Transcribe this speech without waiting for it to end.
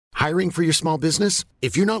Hiring for your small business?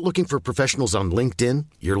 If you're not looking for professionals on LinkedIn,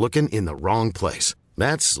 you're looking in the wrong place.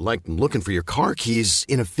 That's like looking for your car keys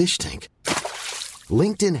in a fish tank.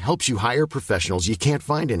 LinkedIn helps you hire professionals you can't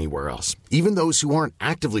find anywhere else, even those who aren't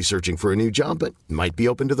actively searching for a new job but might be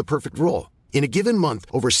open to the perfect role. In a given month,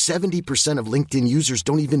 over 70% of LinkedIn users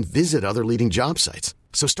don't even visit other leading job sites.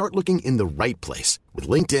 So start looking in the right place. With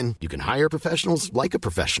LinkedIn, you can hire professionals like a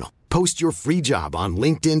professional. Post your free job on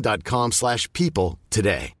linkedin.com/people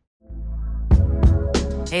today.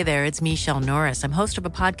 Hey there, it's Michelle Norris. I'm host of a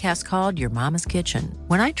podcast called Your Mama's Kitchen.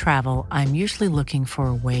 When I travel, I'm usually looking for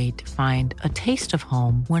a way to find a taste of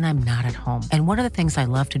home when I'm not at home. And one of the things I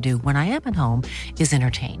love to do when I am at home is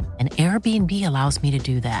entertain. And Airbnb allows me to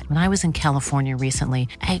do that. When I was in California recently,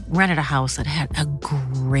 I rented a house that had a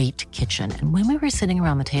great kitchen. And when we were sitting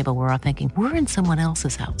around the table, we're all thinking, we're in someone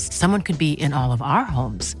else's house. Someone could be in all of our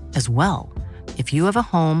homes as well. If you have a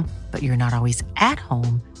home, but you're not always at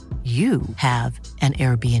home, you have an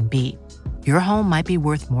Airbnb. Your home might be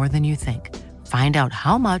worth more than you think. Find out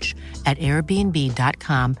how much at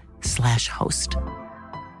airbnb.com/host.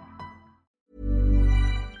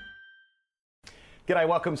 G'day,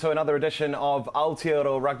 welcome to another edition of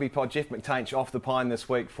Aotearoa Rugby Pod. Jeff McTainch off the pine this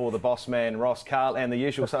week for the boss man, Ross Carl, and the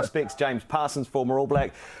usual suspects, James Parsons, former All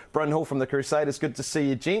Black, Bryn Hall from the Crusaders. Good to see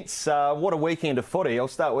you, gents. What a weekend of footy. I'll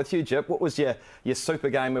start with you, Jip. What was your super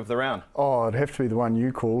game of the round? Oh, it'd have to be the one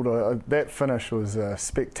you called. That finish was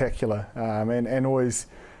spectacular and always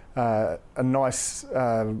a nice,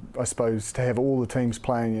 I suppose, to have all the teams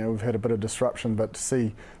playing. You know, we've had a bit of disruption, but to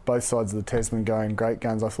see both sides of the Tasman going great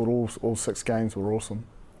guns, I thought all 6 games were awesome.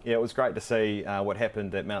 Yeah, it was great to see what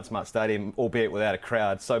happened at Mount Smart Stadium, albeit without a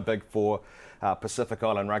crowd. So big for Pacific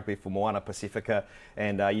Island Rugby, for Moana Pacifica,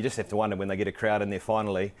 and you just have to wonder when they get a crowd in there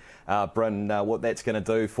finally, Bryn, what that's going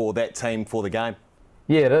to do for that team for the game.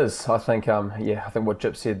 Yeah, it is. I think what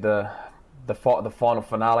Jip said, the final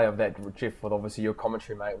finale of that, Jeff, with obviously your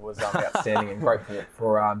commentary, mate, was outstanding and great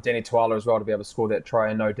for Danny Tuala as well to be able to score that try,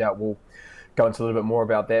 and no doubt we'll go into a little bit more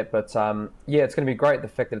about that. But it's going to be great, the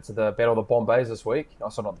fact that it's the Battle of the Bombays this week. Oh,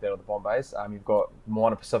 sorry, not the Battle of the Bombays. You've got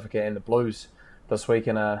Moana Pacifica and the Blues this week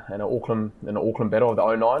in an Auckland battle of the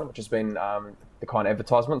 09, which has been the kind of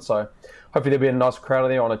advertisement. So hopefully there'll be a nice crowd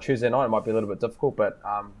there on a Tuesday night. It might be a little bit difficult, but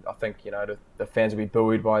I think the fans will be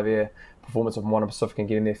buoyed by their performance of Moana Pacific and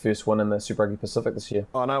getting their first win in the Super Rugby Pacific this year.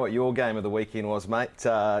 I know what your game of the weekend was, mate.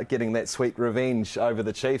 Getting that sweet revenge over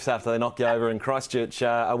the Chiefs after they knocked you over in Christchurch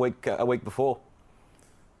a week before.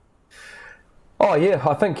 Oh yeah,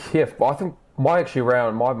 I think my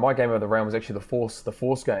game of the round was actually the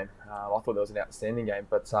Force game. I thought that was an outstanding game.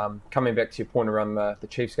 But coming back to your point around the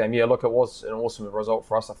Chiefs game, yeah, look, it was an awesome result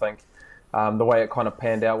for us, I think. The way it kind of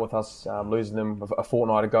panned out with us losing them a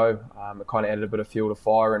fortnight ago, it kind of added a bit of fuel to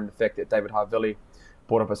fire, and the fact that David Harvili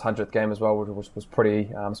brought up his 100th game as well, which was pretty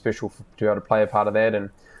special to be able to play a part of that.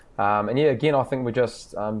 And again, I think we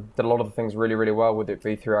just did a lot of the things really, really well, whether it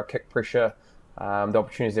be through our kick pressure, the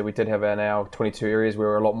opportunities that we did have in our 22 areas. We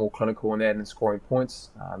were a lot more clinical in that and scoring points.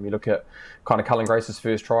 You look at kind of Cullen Grace's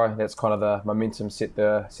first try, that's kind of the momentum set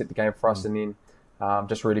the game for us, and then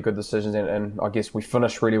just really good decisions, and I guess we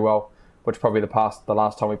finished really well, which probably the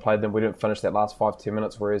last time we played them, we didn't finish that last 5-10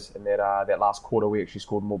 minutes, whereas in that last quarter we actually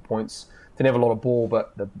scored more points. Didn't have a lot of ball,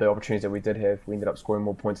 but the opportunities that we did have, we ended up scoring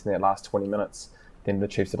more points in that last 20 minutes than the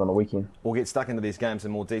Chiefs did on the weekend. We'll get stuck into these games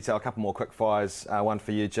in more detail. A couple more quick fires, one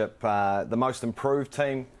for you, Jip. The most improved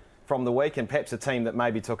team from the week, and perhaps a team that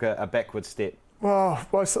maybe took a backward step. Well,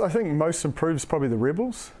 I think most improved is probably the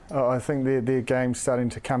Rebels. I think their game's starting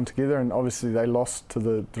to come together, and obviously they lost to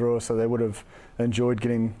the Drua, so they would have enjoyed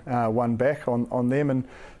getting one back on them. And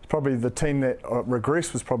probably the team that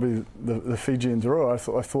regressed was probably the Fijian Drua.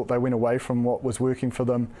 I thought they went away from what was working for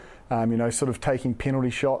them, sort of taking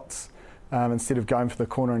penalty shots instead of going for the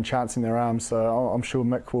corner and chancing their arms. So I'm sure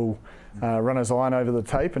Mick will run his iron over the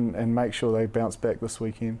tape and make sure they bounce back this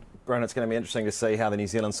weekend. Bryn, it's going to be interesting to see how the New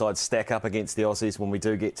Zealand side stack up against the Aussies when we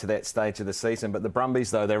do get to that stage of the season. But the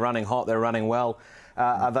Brumbies, though, they're running hot, they're running well.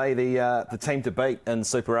 Are they the team to beat in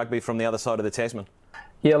Super Rugby from the other side of the Tasman?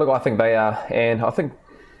 Yeah, look, I think they are. And I think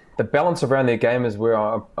the balance around their game is where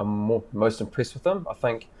I'm most impressed with them. I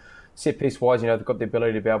think set piece wise, they've got the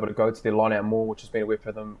ability to be able to go to their line out more, which has been a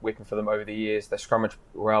weapon for them over the years. They scrummage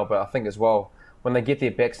well, but I think as well, when they get their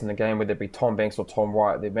backs in the game, whether it be Tom Banks or Tom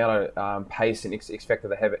Wright, the amount of pace and X factor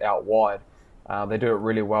they have out wide They do it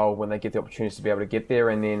really well when they get the opportunities to be able to get there,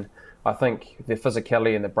 and then I think their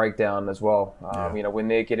physicality and the breakdown as well. When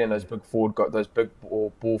they're getting those big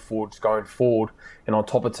ball forwards going forward and on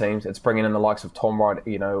top of teams, it's bringing in the likes of Tom Wright,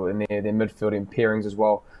 in their midfield and pairings as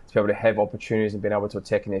well, to be able to have opportunities and being able to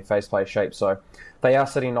attack in their face play shape. So they are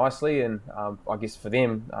sitting nicely, and I guess for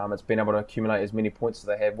them, it's been able to accumulate as many points as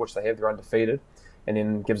they have, which they have. They're undefeated, and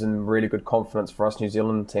then gives them really good confidence for us New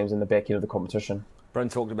Zealand teams in the back end of the competition. Bryn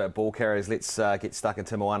talked about ball carriers. Let's get stuck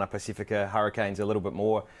into Moana Pacifica Hurricanes a little bit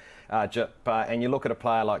more, Jip. And you look at a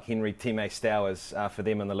player like Henry Time Stowers for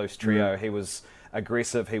them in the loose trio. He was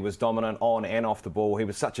aggressive, he was dominant on and off the ball. He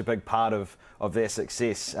was such a big part of their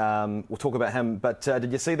success. We'll talk about him, but did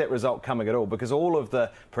you see that result coming at all? Because all of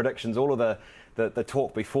the predictions, all of the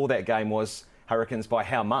talk before that game was Hurricanes by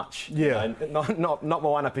how much? Yeah. Not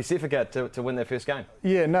Moana Pacifica to win their first game.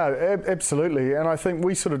 Yeah, no, absolutely. And I think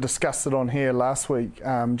we sort of discussed it on here last week,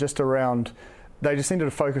 just around they just needed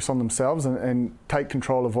to focus on themselves and take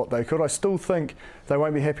control of what they could. I still think they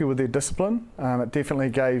won't be happy with their discipline. It definitely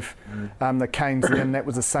gave the Canes in. That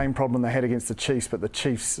was the same problem they had against the Chiefs, but the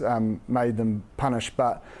Chiefs made them punish.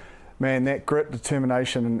 But man, that grit,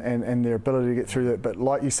 determination and their ability to get through that. But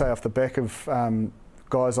like you say, off the back of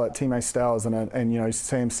guys like Time Stowers and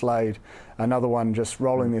Sam Slade, another one just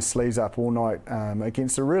rolling their sleeves up all night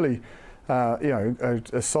against a really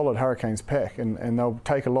a solid Hurricanes pack, and they'll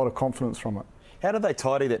take a lot of confidence from it. How did they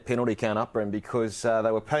tidy that penalty count up, Bryn? Because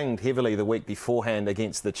they were pinged heavily the week beforehand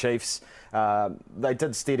against the Chiefs. They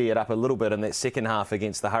did steady it up a little bit in that second half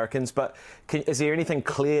against the Hurricanes. But is there anything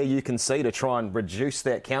clear you can see to try and reduce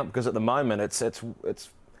that count? Because at the moment it's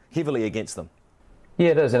heavily against them. Yeah,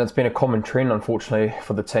 it is, and it's been a common trend, unfortunately,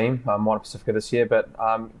 for the team, Moana Pacifica this year. But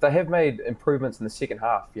they have made improvements in the second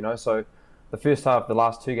half, So the first half, the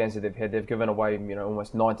last two games that they've had, they've given away,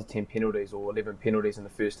 almost 9 to 10 penalties or 11 penalties in the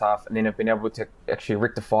first half, and then have been able to actually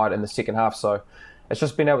rectify it in the second half. So it's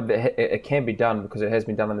just been able to, it can be done because it has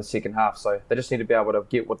been done in the second half. So they just need to be able to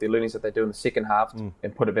get what the learnings that they do in the second half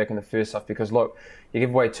and put it back in the first half. Because look, you give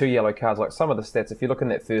away 2 yellow cards. Like some of the stats, if you look in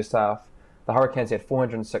that first half, the Hurricanes had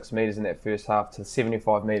 406 metres in that first half to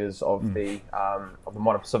 75 metres of the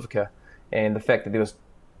Moana Pacifica, and the fact that there was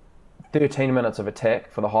 13 minutes of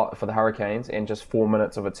attack for the Hurricanes and just 4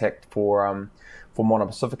 minutes of attack for Moana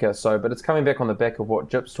Pacifica. So, but it's coming back on the back of what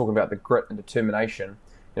Jip's talking about, the grit and determination.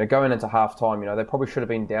 Going into half time, they probably should have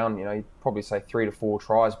been down. You'd probably say 3 to 4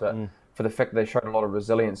 tries, but for the fact that they showed a lot of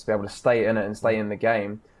resilience to be able to stay in it and stay in the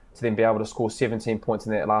game, to then be able to score 17 points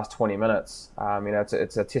in that last 20 minutes,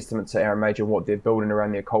 it's a testament to Aaron Mauger and what they're building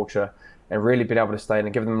around their culture, and really being able to stay in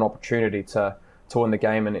and give them an opportunity to win the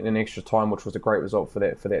game in extra time, which was a great result for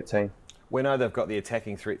that team. We know they've got the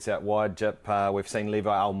attacking threats out wide, Jip. We've seen Levi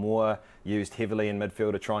Almore used heavily in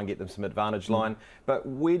midfield to try and get them some advantage line. But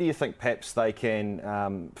where do you think perhaps they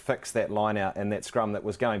can fix that line out and that scrum that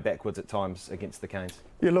was going backwards at times against the Canes?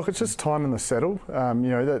 Yeah, look, it's just time in the saddle.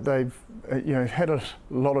 They've had a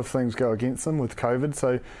lot of things go against them with COVID.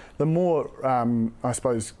 So the more, I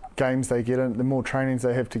suppose, games they get in, the more trainings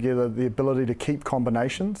they have together, the ability to keep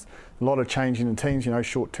combinations, a lot of changing in teams,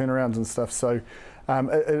 short turnarounds and stuff. So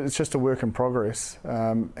it's just a work in progress.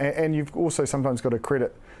 And you've also sometimes got to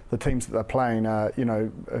credit the teams that they're playing,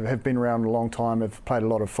 have been around a long time, have played a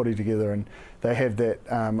lot of footy together, and they have that,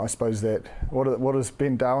 I suppose, that, what does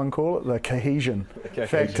Ben Darwin call it? The cohesion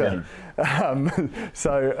factor.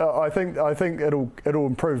 So I think it'll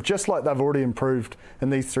improve, just like they've already improved in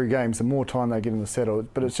these 3 games, the more time they get in the saddle.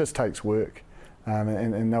 But it just takes work.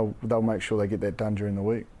 And they'll make sure they get that done during the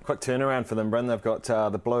week. Quick turnaround for them, Bryn. They've got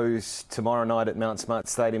the Blues tomorrow night at Mount Smart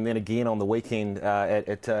Stadium, then again on the weekend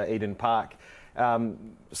at Eden Park.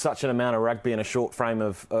 Such an amount of rugby in a short frame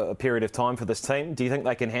of a period of time for this team. Do you think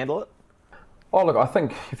they can handle it? Oh, look, I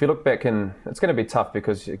think if you look back, it's going to be tough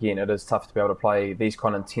because, again, it is tough to be able to play this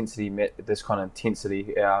kind of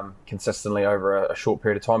intensity consistently over a short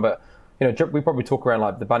period of time. But we probably talk around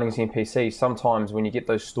like the Bunnings NPC. Sometimes when you get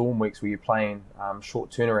those storm weeks where you're playing short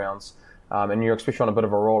turnarounds and you're especially on a bit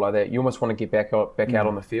of a roll like that, you almost want to get back out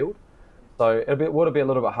on the field. So it'll be a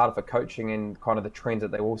little bit harder for coaching and kind of the trends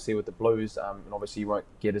that they will see with the Blues. And obviously you won't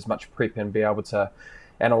get as much prep and be able to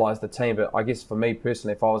analyse the team. But I guess for me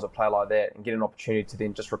personally, if I was a player like that and get an opportunity to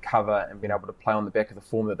then just recover and being able to play on the back of the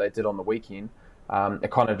form that they did on the weekend,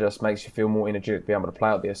 it kind of just makes you feel more energetic to be able to play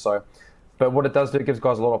out there. So. But what it does do, it gives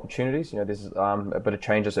guys a lot of opportunities. There's a bit of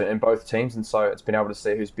changes in both teams, and so it's been able to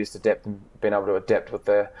see who's best adapt and been able to adapt with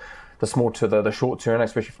the small to the short term,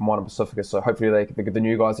 especially from Moana Pacifica. So hopefully the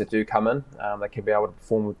new guys that do come in, they can be able to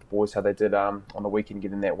perform with the boys how they did on the weekend,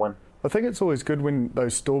 getting that win. I think it's always good when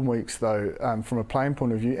those storm weeks, though, from a playing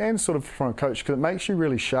point of view and sort of from a coach, because it makes you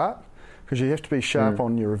really sharp. because you have to be sharp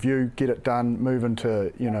on your review, get it done, move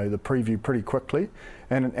into the preview pretty quickly,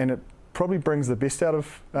 and it probably brings the best out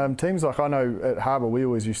of teams. Like I know at Harbour we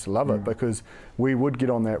always used to love it because we would get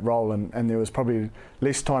on that roll and there was probably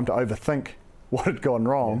less time to overthink what had gone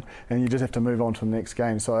wrong, and you just have to move on to the next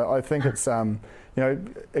game. So I think it's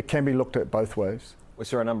it can be looked at both ways. We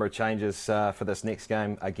saw a number of changes for this next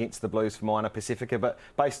game against the Blues for Moana Pacifica, but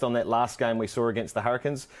based on that last game we saw against the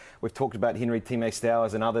Hurricanes, we've talked about Henry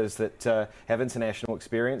Time-Stowers and others that have international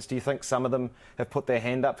experience. Do you think some of them have put their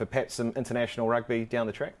hand up for perhaps some international rugby down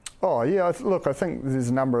the track? Oh yeah, I think there's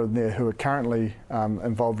a number in there who are currently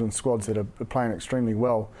involved in squads that are playing extremely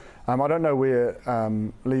well. I don't know where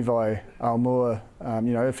Levi Aumua,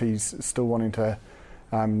 if he's still wanting to,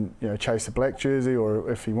 chase a black jersey, or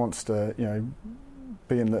if he wants to,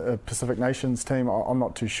 be in the Pacific Nations team. I'm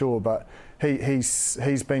not too sure, but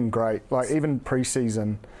he's been great. Like even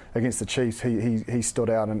pre-season against the Chiefs, he stood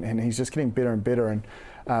out, and he's just getting better and better.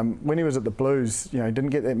 And when he was at the Blues, he didn't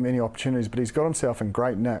get that many opportunities, but he's got himself in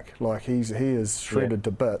great nick. Like he is shredded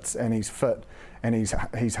to bits, and he's fit, and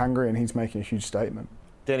he's hungry, and he's making a huge statement.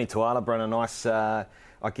 Danny Tuala, Bryn, a nice,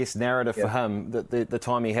 narrative for him, the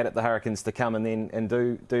time he had at the Hurricanes to come and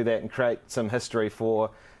do that and create some history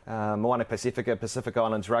for Moana Pacifica, Pacific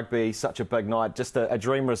Islands rugby. Such a big night, just a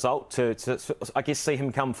dream result to see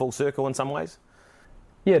him come full circle in some ways.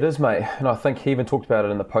 Yeah, it is, mate. And I think he even talked about it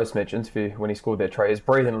in the post-match interview when he scored that try. He's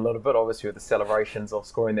breathing a little bit, obviously, with the celebrations of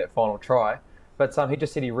scoring that final try. But he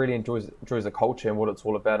just said he really enjoys the culture and what it's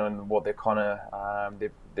all about and what they're kind of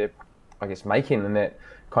they're making in that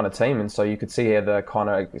kind of team. And so you could see how the kind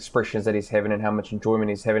of expressions that he's having and how much enjoyment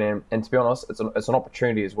he's having. And to be honest, it's an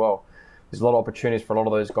opportunity as well. There's a lot of opportunities for a lot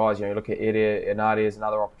of those guys. You look at Eddie Enardi as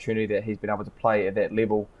another opportunity that he's been able to play at that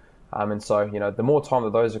level. And so, the more time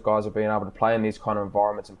that those guys are being able to play in these kind of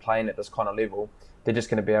environments and playing at this kind of level, they're just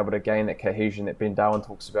going to be able to gain that cohesion that Ben Darwin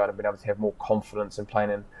talks about and being able to have more confidence in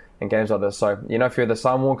playing in games like this. So, if you're the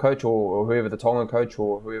Samoan coach or whoever, the Tongan coach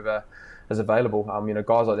or whoever is available,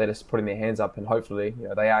 guys like that are putting their hands up, and hopefully,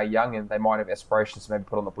 they are young and they might have aspirations to maybe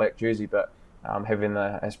put on the black jersey, but having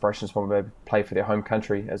the aspirations to maybe play for their home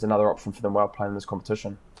country is another option for them while playing this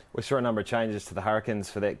competition. We saw a number of changes to the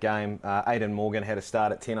Hurricanes for that game. Aidan Morgan had a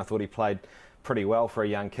start at 10. I thought he played pretty well for a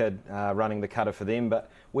young kid running the cutter for them.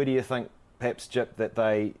 But where do you think, perhaps, Jip, that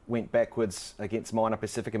they went backwards against Moana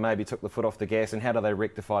Pacifica, maybe took the foot off the gas, and how do they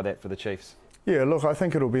rectify that for the Chiefs? Yeah, look, I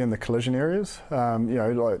think it'll be in the collision areas.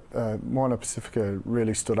 Moana Pacifica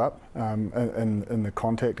really stood up in the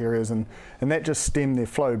contact areas, and that just stemmed their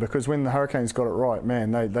flow, because when the Hurricanes got it right,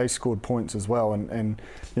 man, they scored points as well and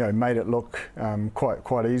made it look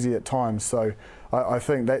quite easy at times. So I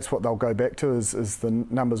think that's what they'll go back to is the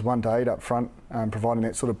numbers 1 to 8 up front, providing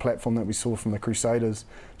that sort of platform that we saw from the Crusaders,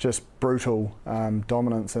 just brutal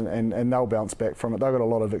dominance, and they'll bounce back from it. They've got a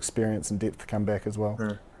lot of experience and depth to come back as well.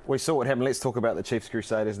 Mm. We saw what happened. Let's talk about the Chiefs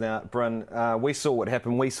Crusaders now. Bryn, we saw what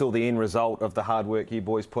happened. We saw the end result of the hard work you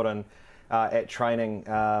boys put in at training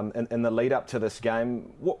in the lead up to this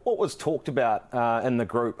game. What was talked about in the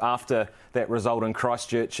group after that result in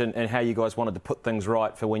Christchurch, and how you guys wanted to put things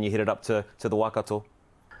right for when you headed up to the Waikato?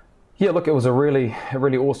 Yeah, look, it was a really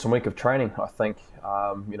awesome week of training, I think.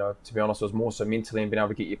 To be honest, it was more so mentally and being able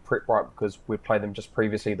to get your prep right, because we played them just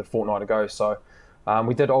previously the fortnight ago. So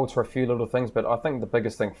we did alter a few little things, but I think the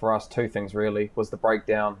biggest thing for us, 2 things really, was the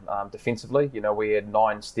breakdown defensively. We had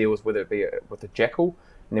 9 steals, whether it be with a jackal,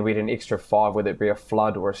 and then we had an extra 5, whether it be a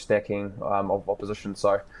flood or a stacking of opposition.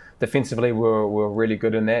 So defensively, we were really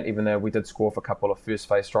good in that, even though we did score for a couple of first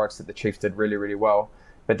phase strikes that the Chiefs did really well.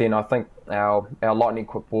 But then I think our lightning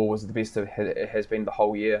quick ball was the best it has been the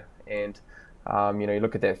whole year. And you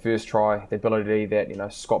look at that first try, the ability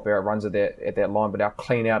that Scott Barrett runs at that line, but our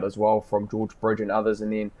clean out as well from George Bridge and others,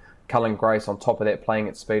 and then Cullen Grace on top of that playing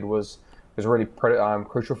at speed was really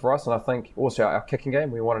crucial for us. And I think also our kicking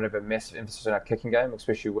game, we wanted to have a massive emphasis on our kicking game,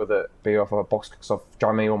 especially with it be off of a box kicks off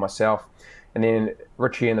Jamie or myself. And then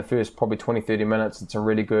Richie in the first probably 20-30 minutes, it's a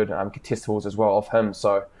really good contestables as well off him.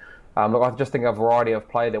 So look, I just think a variety of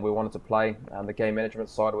play that we wanted to play. The game management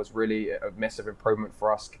side was really a massive improvement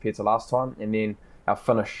for us compared to last time. And then our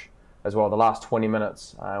finish as well, the last 20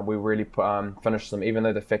 minutes, we really finished them, even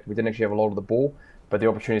though the fact we didn't actually have a lot of the ball, but the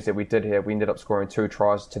opportunities that we did have, we ended up scoring 2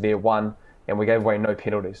 tries to their 1, and we gave away no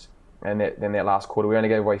penalties. And then that last quarter, we only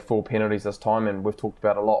gave away 4 penalties this time, and we've talked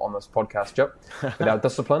about a lot on this podcast, Jip, with our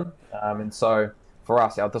discipline. And so for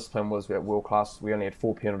us, our discipline was at world class. We only had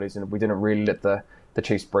 4 penalties, and we didn't really let the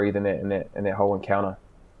Chiefs breathe in that whole encounter.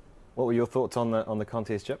 What were your thoughts on the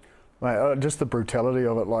contest, Jip? Mate, just the brutality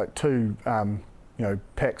of it, like 2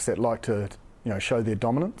 packs that like to show their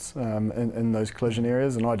dominance in those collision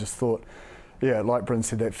areas. And I just thought, yeah, like Bryn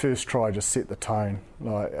said, that first try just set the tone.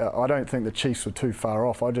 Like, I don't think the Chiefs were too far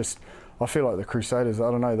off. I feel like the Crusaders,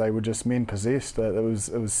 I don't know, they were just men possessed. It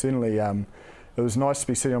was certainly, it was nice to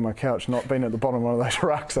be sitting on my couch, not being at the bottom of one of those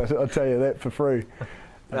rucks, I'll tell you that for free.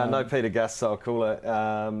 No Peter Gus, so I'll call it.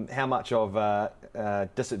 How much of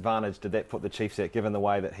disadvantage did that put the Chiefs at, given the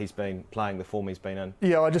way that he's been playing, the form he's been in?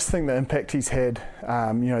 Yeah, I just think the impact he's had,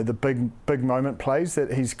 the big moment plays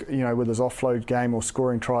that he's, with his offload game or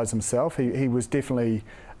scoring tries himself, he was definitely,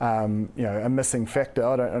 a missing factor.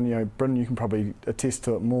 Bryn, you can probably attest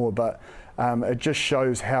to it more, but it just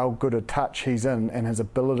shows how good a touch he's in and his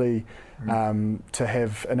ability to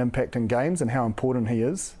have an impact in games and how important he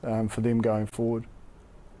is for them going forward.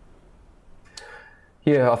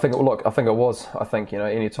 Yeah, I think it was. I think,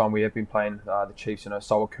 any time we have been playing the Chiefs,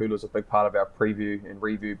 Sowakula is a big part of our preview and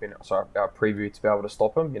review, our preview to be able to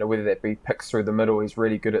stop him. Whether that be picks through the middle, he's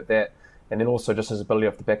really good at that. And then also just his ability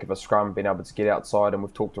off the back of a scrum, being able to get outside. And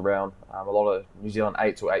we've talked around a lot of New Zealand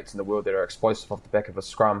 8s or 8s in the world that are explosive off the back of a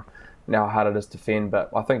scrum, and how hard it is to defend. But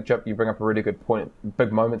I think, Jip, you bring up a really good point.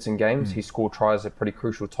 Big moments in games, he scored tries at pretty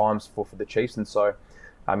crucial times for the Chiefs. And so,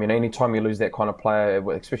 any time you lose that kind of player,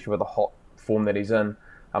 especially with the hot form that he's in,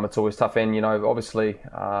 it's always tough. And, obviously,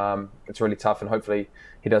 it's really tough. And hopefully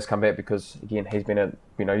he does come back because, again, he's been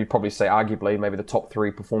you'd probably say arguably maybe the top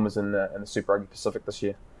 3 performers in the Super Rugby Pacific this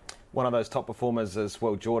year. One of those top performers is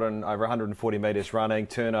Will Jordan, over 140 metres running,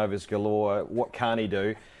 turnovers galore. What can't he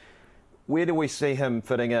do? Where do we see him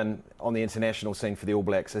fitting in on the international scene for the All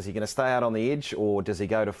Blacks? Is he going to stay out on the edge, or does he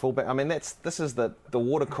go to fullback? I mean, this is the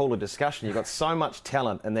water cooler discussion. You've got so much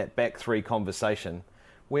talent in that back 3 conversation.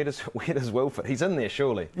 Where does Will fit? He's in there,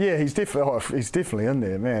 surely. Yeah, he's definitely in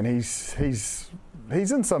there, man. He's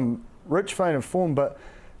in some rich vein of form, but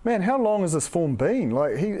man, how long has this form been?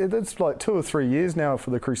 It's like 2 or 3 years now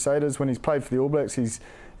for the Crusaders. When he's played for the All Blacks, he's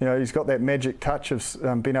got that magic touch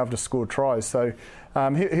of being able to score tries. So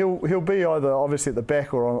he'll be either obviously at the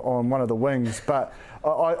back or on one of the wings. But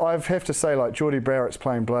I have to say, like, Jordie Barrett's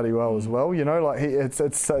playing bloody well as well.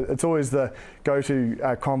 It's always the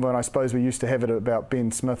go-to combo, and I suppose we used to have it about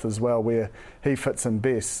Ben Smith as well, where he fits in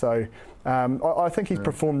best. So I think he's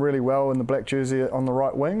performed really well in the black jersey on the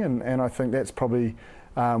right wing, and I think that's probably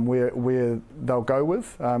where they'll go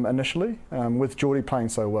with initially. With Jordie playing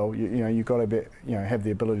so well, you've got to have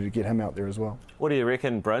the ability to get him out there as well. What do you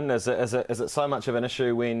reckon, Bryn? Is it so much of an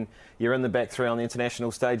issue when you're in the back 3 on the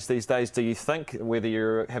international stage these days? Do you think whether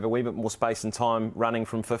you have a wee bit more space and time running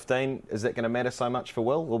from 15, is that going to matter so much for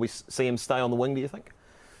Will? Will we see him stay on the wing, do you think?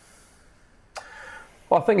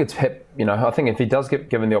 Well, I think I think if he does get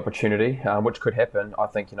given the opportunity, which could happen, I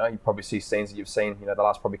think, you probably see scenes that you've seen, the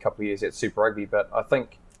last probably couple of years at Super Rugby. But I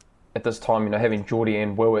think at this time, having Jordie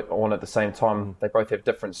and Will on at the same time, they both have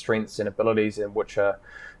different strengths and abilities, and which are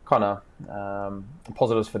kind of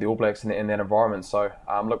positives for the All Blacks in that environment. So,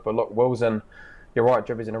 look, Will's in, you're right,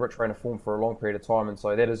 Jimmy's in a rich vein of form for a long period of time, and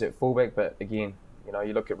so that is at fullback. But again,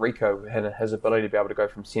 you look at Rico and his ability to be able to go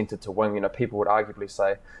from centre to wing. People would arguably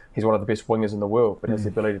say he's one of the best wingers in the world, but has the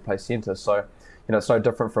ability to play centre. So, it's no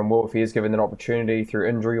different from Will. If he is given an opportunity through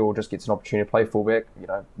injury or just gets an opportunity to play fullback,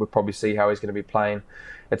 we'll probably see how he's going to be playing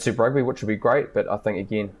at Super Rugby, which would be great. But I think,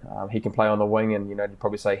 again, he can play on the wing, and, you'd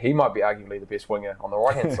probably say he might be arguably the best winger on the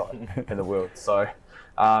right-hand side in the world. So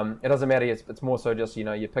it doesn't matter. It's more so just,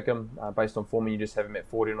 you pick him based on form, and you just have him at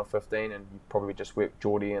 14 or 15, and you probably just work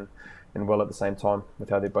Jordie and Will at the same time with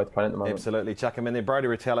how they're both playing at the moment. Absolutely. Chuck him in there. Brodie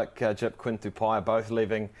Retallick, Jip, Quinn Tupai are both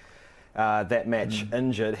leaving that match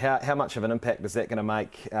injured. How much of an impact is that going to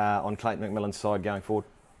make on Clayton McMillan's side going forward?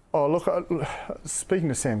 Oh, look, speaking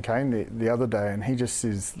to Sam Cane the other day, and he just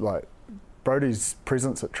says, like, Brodie's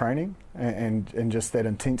presence at training and just that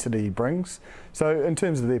intensity he brings. So in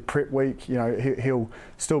terms of their prep week, he'll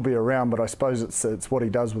still be around, but I suppose it's what he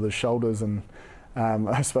does with his shoulders, and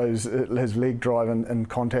I suppose his leg drive and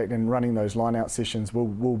contact and running those line-out sessions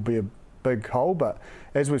will be a big hole. But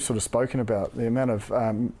as we've sort of spoken about, the amount of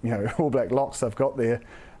All Black locks they've got there,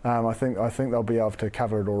 I think they'll be able to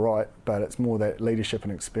cover it all right. But it's more that leadership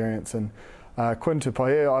and experience. And Quinn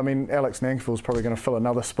Tupai, I mean, Alex Nankivell's probably going to fill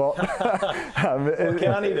another spot. Is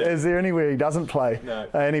there anywhere he doesn't play? No.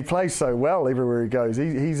 And he plays so well everywhere he goes.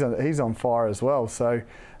 He's on fire as well. So.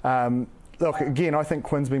 Look, again, I think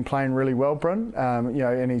Quinn's been playing really well, Bryn.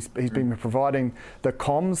 And he's been providing the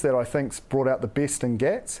comms that I think's brought out the best in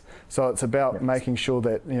Gats. So it's about making sure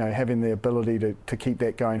that having the ability to keep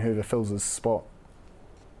that going, whoever fills his spot.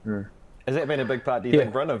 Has that been a big part, do you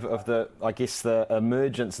think, Bryn, of the, I guess, the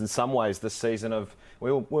emergence in some ways this season of, we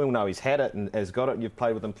all know he's had it and has got it, and you've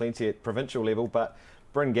played with him plenty at provincial level, but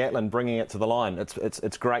Bryn Gatland bringing it to the line.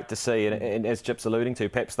 It's great to see, and as Jip's alluding to,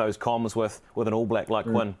 perhaps those comms with an All Black like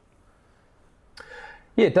Quinn.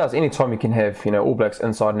 Yeah, it does. Anytime you can have, All Blacks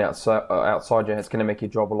inside and outside you, it's going to make your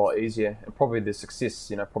job a lot easier. And probably the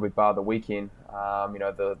success, probably bar the weekend,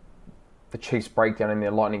 the Chiefs breakdown in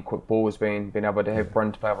their lightning quick ball has been able to have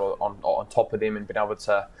Bryn to be able on top of them and been able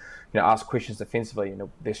to, ask questions defensively.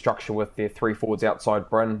 Their structure with their 3 forwards outside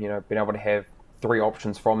Bryn, being able to have 3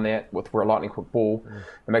 options from that with a lightning quick ball,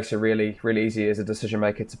 it makes it really, really easy as a decision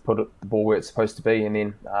maker to put the ball where it's supposed to be. And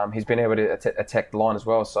then he's been able to attack the line as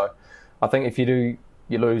well. So I think if you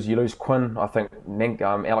lose Quinn. I think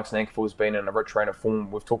Alex Nankivell has been in a rich reign of form.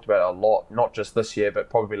 We've talked about it a lot, not just this year, but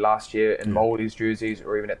probably last year in Mouldy's jerseys,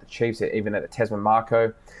 or even at the Chiefs, even at the Tasman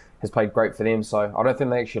Mako, has played great for them. So I don't think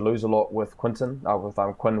they actually lose a lot with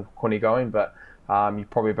Quinny going, but you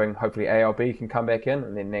probably bring, hopefully ALB can come back in,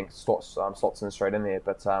 and then Nank slots in straight in there.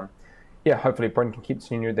 But hopefully Bryn can keep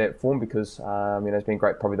continuing that form because it's been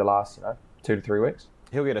great probably the last 2 to 3 weeks.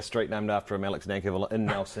 He'll get a street named after him, Alex Nankivell, in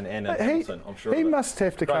Nelson and in Hamilton, I'm sure. He must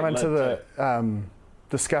have to come into the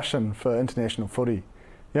discussion for international footy.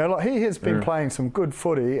 He has been playing some good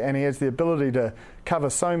footy, and he has the ability to cover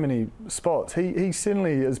so many spots. He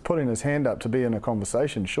certainly is putting his hand up to be in a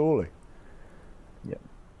conversation, surely. Yeah.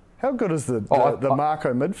 How good is the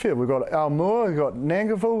Mako midfield? We've got Al Moore, we've got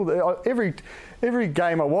Nankivell. Every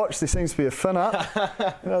game I watch, there seems to be a fin up.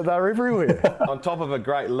 They're everywhere. On top of a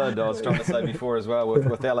great lid, I was trying to say before as well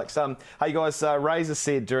with Alex. Hey guys, Razor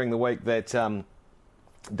said during the week that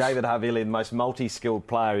David Havili, the most multi-skilled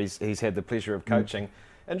player he's had the pleasure of coaching.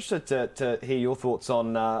 Interested to hear your thoughts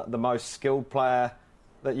on the most skilled player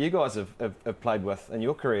that you guys have played with in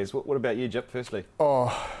your careers. What about you, Jip, firstly?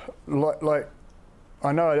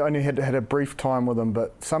 I know I only had a brief time with him,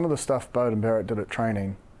 but some of the stuff Beauden Barrett did at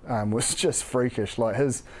training was just freakish. Like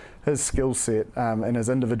his skill set and his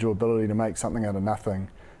individual ability to make something out of nothing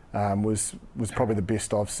was probably the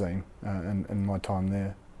best I've seen in my time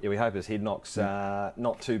there. Yeah, we hope his head knocks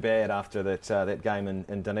not too bad after that game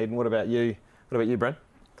in Dunedin. What about you? What about you, Bryn?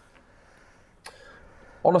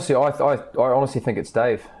 Honestly, I honestly think it's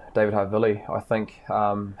David Havili. I think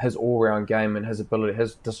his all-round game and his ability,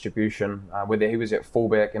 his distribution, whether he was at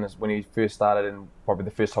fullback and when he first started, and probably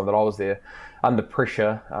the first time that I was there, under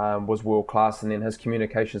pressure was world-class, and then his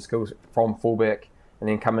communication skills from fullback and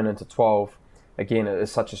then coming into 12, again, it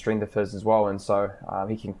is such a strength of his as well. And so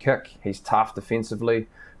he can kick, he's tough defensively,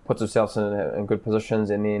 puts himself in good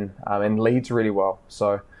positions, and then and leads really well.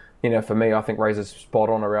 So for me, I think Razor's spot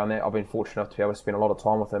on around that. I've been fortunate enough to be able to spend a lot of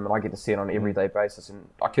time with him, and I get to see it on an everyday basis. And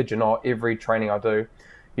I kid you not, every training I do,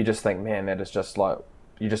 you just think, man, that is just like,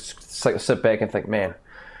 you just sit back and think, man,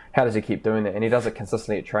 how does he keep doing that? And he does it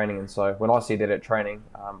consistently at training. And so when I see that at training,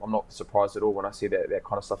 I'm not surprised at all when I see that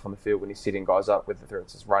kind of stuff on the field when he's setting guys up, whether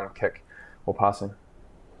it's his run, kick, or passing.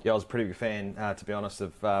 Yeah, I was a pretty big fan, to be honest,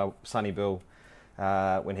 of Sonny Bill.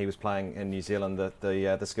 When he was playing in New Zealand,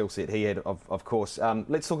 the skill set he had, of course.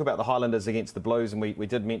 Let's talk about the Highlanders against the Blues, and we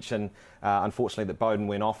did mention, unfortunately, that Beauden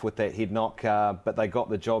went off with that head knock, but they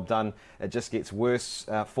got the job done. It just gets worse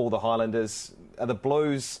for the Highlanders. Are the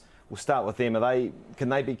Blues, we'll start with them, can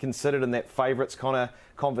they be considered in that favourites kind of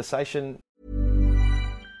conversation?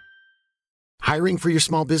 Hiring for your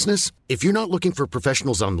small business? If you're not looking for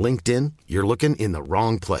professionals on LinkedIn, you're looking in the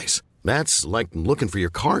wrong place. That's like looking for your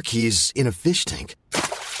car keys in a fish tank.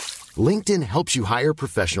 LinkedIn helps you hire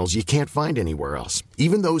professionals you can't find anywhere else,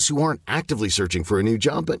 even those who aren't actively searching for a new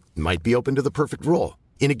job but might be open to the perfect role.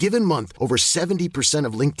 In a given month, over 70%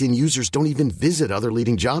 of LinkedIn users don't even visit other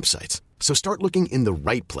leading job sites. So start looking in the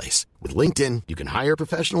right place. With LinkedIn, you can hire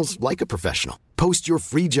professionals like a professional. Post your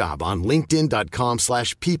free job on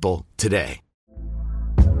linkedin.com/people today.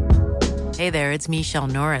 Hey there, it's Michelle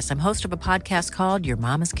Norris. I'm host of a podcast called Your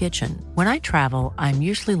Mama's Kitchen. When I travel, I'm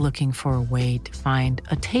usually looking for a way to find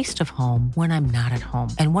a taste of home when I'm not at home.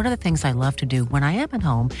 And one of the things I love to do when I am at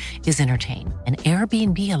home is entertain. And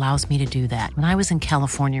Airbnb allows me to do that. When I was in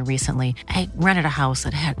California recently, I rented a house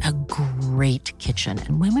that had a great kitchen.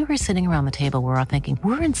 And when we were sitting around the table, we were all thinking,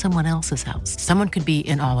 we're in someone else's house. Someone could be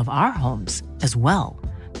in all of our homes as well.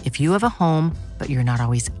 If you have a home, but you're not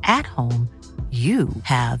always at home, you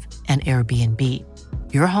have an Airbnb.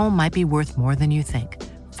 Your home might be worth more than you think.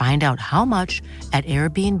 Find out how much at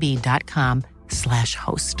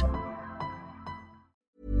airbnb.com/host.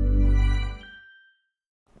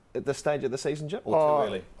 At this stage of the season, Jip, or too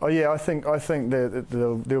early? Oh yeah, I think that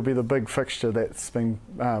there'll be the big fixture that's been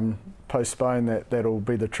postponed. That'll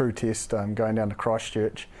be the true test going down to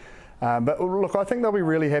Christchurch. But look, I think they'll be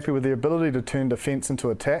really happy with their ability to turn defence into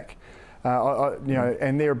attack.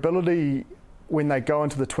 And their ability when they go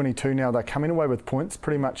into the 22 now, they're coming away with points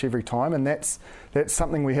pretty much every time, and that's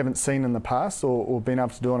something we haven't seen in the past or been able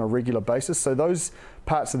to do on a regular basis. So those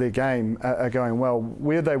parts of their game are going well.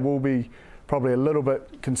 Where they will be probably a little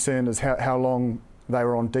bit concerned is how long they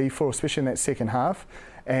were on D for, especially in that second half,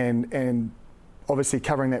 and obviously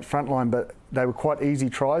covering that front line, but they were quite easy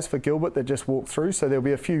tries for Gilbert that just walked through, so there'll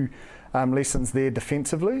be a few lessons there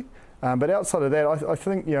defensively. But outside of that, I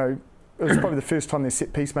think, it was probably the first time their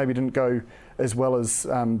set piece maybe didn't go as well as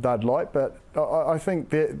they'd like, but I think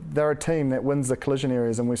they're a team that wins the collision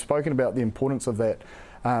areas, and we've spoken about the importance of that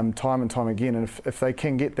time and time again. And if they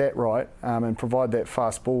can get that right and provide that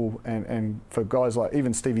fast ball, and for guys like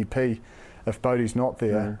even Stevie P, if Bodie's not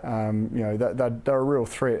there, they're a real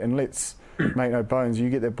threat. And let's make no bones, you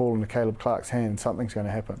get that ball into Caleb Clark's hand, something's going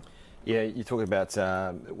to happen. Yeah, you're talking about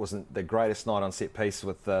it wasn't the greatest night on set piece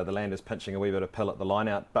with the Landers pinching a wee bit of pill at the line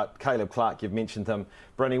out, but Caleb Clark, you've mentioned him.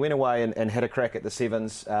 Bryn, he went away and had a crack at the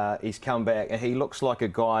sevens. He's come back and he looks like a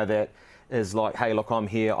guy that is like, hey, look, I'm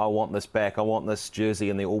here, I want this back, I want this jersey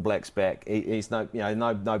and the All Blacks back. He's no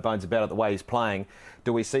bones about it the way he's playing.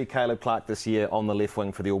 Do we see Caleb Clark this year on the left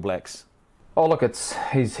wing for the All Blacks? Oh, look,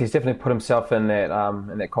 he's definitely put himself in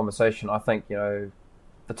that conversation. I think,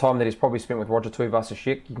 the time that he's probably spent with Roger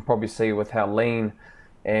Tuivasa-Sheck, you can probably see with how lean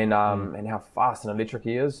and how fast and electric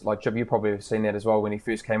he is. Like, Jib, you probably have seen that as well when he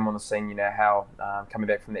first came on the scene, how coming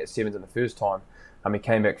back from that sevens in the first time, he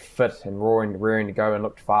came back fit and raring to go and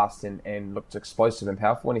looked fast and looked explosive and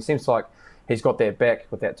powerful. And he seems like he's got that back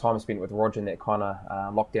with that time spent with Roger in that kind of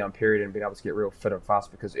lockdown period and being able to get real fit and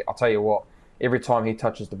fast, because I'll tell you what, every time he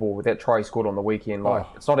touches the ball, with that try he scored on the weekend,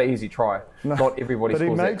 it's not an easy try. No, not everybody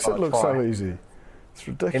scores that kind of try. But he makes it look so easy. It's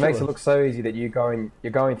ridiculous. He makes it look so easy that you're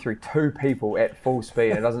going through two people at full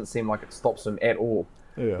speed, and it doesn't seem like it stops him at all.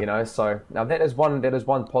 Yeah. So now that is one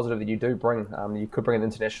positive that you do bring. You could bring at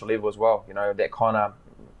the international level as well. That kind of,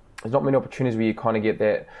 there's not many opportunities where you kind of get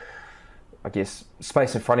that, I guess,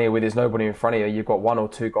 space in front of you where there's nobody in front of you. You've got one or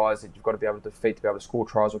two guys that you've got to be able to defeat to be able to score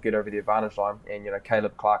tries or get over the advantage line. And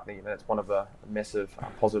Caleb Clark, that's one of the massive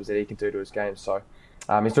positives that he can do to his game. So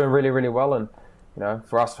he's doing really, really well. And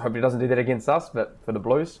for us, I hope he doesn't do that against us, but for the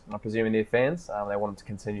Blues, I'm presuming their fans, they want him to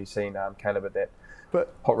continue seeing Caleb at that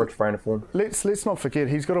hot, rich brand of form. Let's not forget,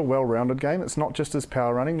 he's got a well-rounded game. It's not just his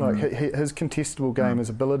power running. Like his contestable game, his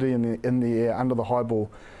ability in the air, under the high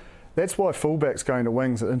ball. That's why fullbacks going to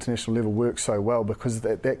wings at international level works so well, because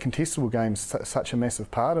that contestable game is such a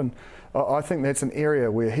massive part. And I think that's an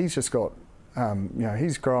area where he's just got,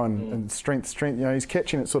 he's growing in strength. He's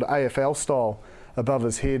catching it sort of AFL style above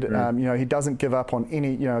his head. He doesn't give up on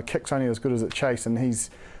any, a kick's only as good as it chase, and he's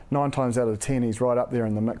 9 times out of 10 he's right up there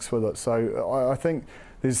in the mix with it. So I think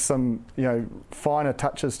there's some finer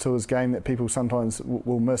touches to his game that people sometimes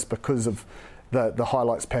will miss because of the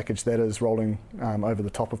highlights package that is rolling over the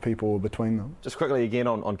top of people or between them. Just quickly again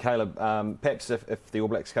on Caleb, perhaps if the All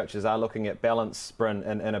Blacks coaches are looking at balance, Bryn,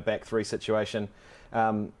 in a back three situation,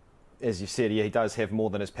 as you said, he does have more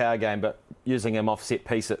than his power game, but using him off set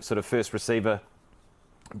piece at sort of first receiver,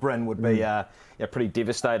 Bryn would be pretty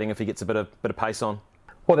devastating if he gets a bit of pace on.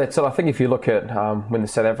 Well, that's it. I think if you look at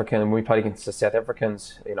when we played against the South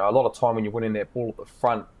Africans, a lot of time when you're winning that ball at the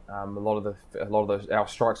front, a lot of those our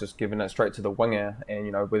strikes is giving it straight to the winger, and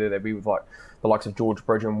whether they be with like the likes of George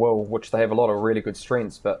Bridge and Will, which they have a lot of really good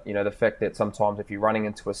strengths, but the fact that sometimes if you're running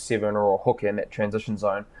into a 7 or a hooker in that transition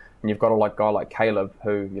zone, and you've got a guy like Caleb,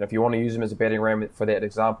 who if you want to use him as a batting ram for that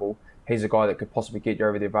example, he's a guy that could possibly get you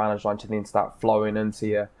over the advantage line to then start flowing into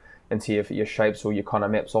your shapes or your kind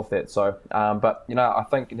of maps off that. So, but I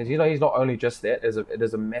think he's not only just that. It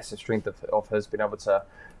is a massive strength of his being able to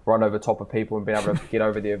run over top of people and being able to get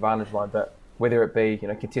over the advantage line. But whether it be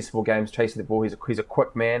contestable games, chasing the ball, he's a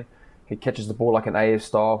quick man. He catches the ball like an AF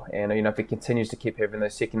style, and if he continues to keep having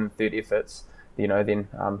those second and third efforts, then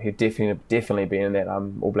he'll definitely be in that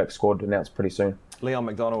All Black squad announced pretty soon. Leon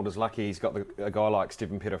McDonald is lucky he's got a guy like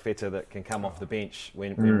Stephen Perofeta that can come off the bench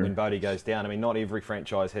when Bodie goes down. I mean, not every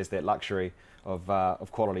franchise has that luxury of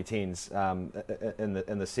quality 10s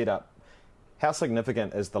in the setup. How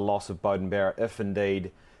significant is the loss of Beauden Barrett, if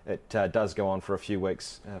indeed it does go on for a few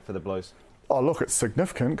weeks for the Blues? Oh, look, it's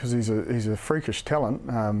significant because he's a freakish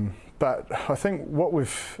talent. But I think what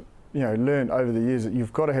we've learned over the years, that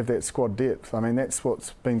you've got to have that squad depth. I mean, that's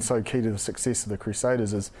what's been so key to the success of the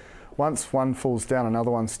Crusaders is once one falls down, another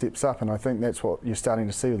one steps up, and I think that's what you're starting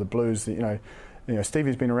to see with the Blues.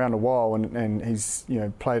 Stevie's been around a while and he's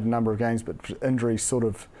played a number of games, but injuries sort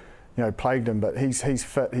of plagued him. But he's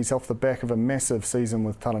fit. He's off the back of a massive season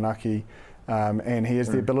with Taranaki, and he has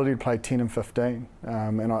the ability to play 10 and 15.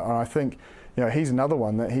 And I think he's another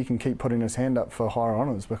one that he can keep putting his hand up for higher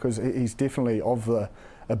honours, because he's definitely of the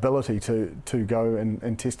ability to go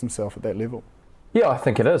and test himself at that level. Yeah, I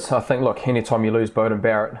think it is. I think, look, anytime you lose Beauden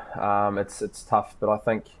Barrett, it's tough. But I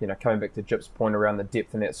think, coming back to Jip's point around the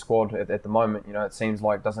depth in that squad at the moment, it seems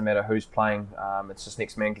like it doesn't matter who's playing. It's just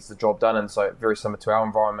next man gets the job done. And so very similar to our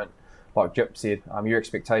environment, like Jip said, your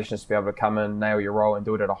expectation is to be able to come in, nail your role and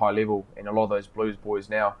do it at a high level. And a lot of those Blues boys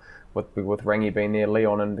now, with Rangi being there,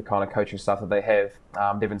 Leon and the kind of coaching stuff that they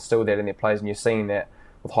have, they've instilled that in their players. And you're seeing that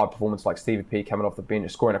with high performance like Stevie P coming off the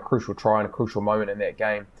bench, scoring a crucial try in a crucial moment in that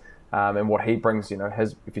game. And what he brings, if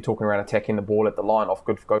you're talking around attacking the ball at the line off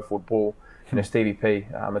good go-forward ball, Stevie P,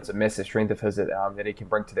 it's a massive strength of his that he can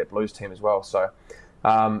bring to that Blues team as well. So,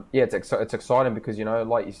 it's exciting because,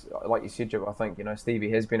 like you said, Jim, I think,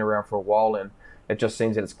 Stevie has been around for a while, and it just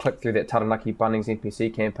seems that it's clicked through that Taranaki Bunnings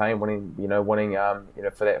NPC campaign, winning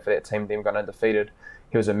for that team, them going undefeated.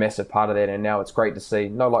 He was a massive part of that, and now it's great to see.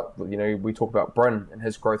 We talk about Bryn and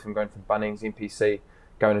his growth from going from Bunnings NPC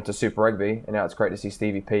going into Super Rugby, and now it's great to see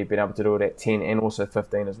Stevie P being able to do it at 10 and also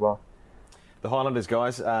 15 as well. The Highlanders,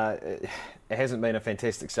 guys, it hasn't been a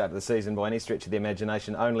fantastic start to the season by any stretch of the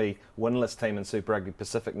imagination. Only winless team in Super Rugby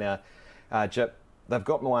Pacific now. Jip, they've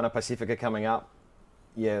got Moana Pacifica coming up.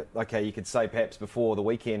 Yeah, okay, you could say perhaps before the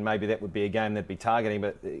weekend maybe that would be a game they'd be targeting,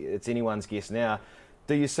 but it's anyone's guess now.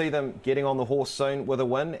 Do you see them getting on the horse soon with a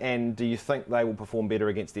win, and do you think they will perform better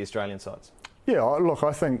against the Australian sides? Yeah, look,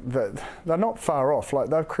 I think that they're not far off.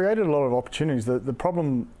 Like, they've created a lot of opportunities. The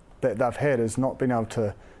problem that they've had is not being able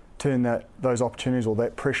to turn those opportunities or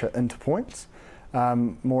that pressure into points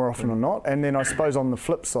more often than not. And then I suppose on the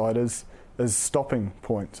flip side is stopping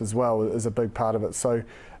points as well is a big part of it. So,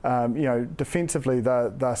 defensively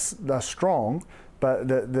they're strong, but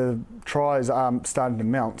the tries are starting to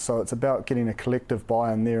mount. So it's about getting a collective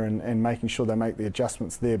buy-in there and making sure they make the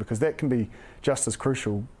adjustments there, because that can be just as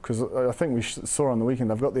crucial. Because I think we saw on the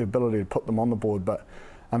weekend they've got the ability to put them on the board, but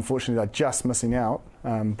unfortunately they're just missing out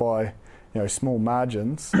by small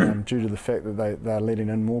margins due to the fact that they're letting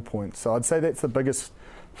in more points. So I'd say that's the biggest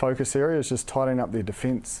focus area, is just tightening up their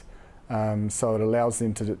defence, so it allows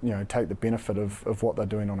them to take the benefit of what they're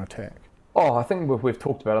doing on attack. Oh, I think we've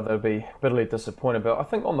talked about it. They'll be bitterly disappointed, but I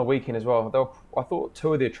think on the weekend as well, I thought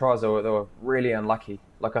two of their tries they were really unlucky.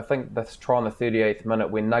 Like, I think this try in the 38th minute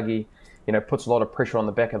when Nuggie, puts a lot of pressure on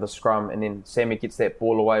the back of the scrum, and then Sammy gets that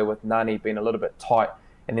ball away with Nani being a little bit tight,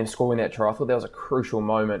 and then scoring that try. I thought that was a crucial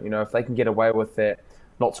moment. If they can get away with that,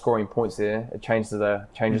 not scoring points there, it changes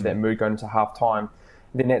that mood going into half time.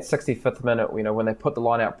 And then that 65th minute, when they put the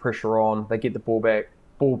line out pressure on, they get the ball back,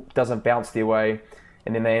 ball doesn't bounce their way,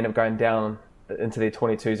 and then they end up going down into their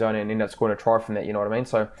 22 zone and end up scoring a try from that, you know what I mean?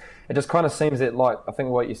 So it just kind of seems that, like, I think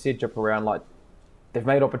what you said, Jip, around, like, they've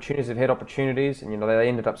made opportunities, they've had opportunities, and, they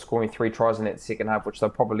ended up scoring 3 tries in that second half, which they'll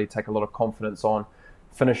probably take a lot of confidence on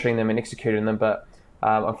finishing them and executing them. But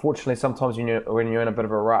unfortunately, sometimes when you're in a bit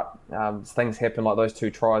of a rut, things happen like those 2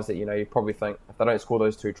 tries that, you probably think if they don't score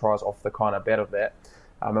those 2 tries off the kind of bat of that,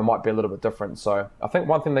 it might be a little bit different. So I think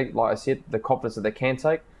one thing, like I said, the confidence that they can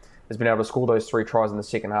take has been able to score those 3 tries in the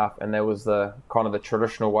second half, and that was the kind of the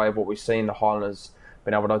traditional way of what we've seen the Highlanders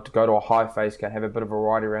been able to go to a high phase count, have a bit of a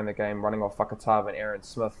variety around the game, running off Fakatava and Aaron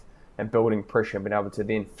Smith and building pressure, and being able to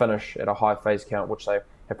then finish at a high phase count, which they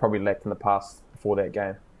have probably lacked in the past before that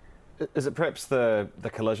game. Is it perhaps the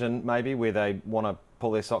collision maybe where they want to pull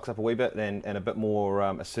their socks up a wee bit and a bit more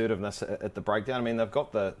assertiveness at the breakdown? I mean, they've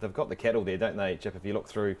got the cattle there, don't they, Chip? If you look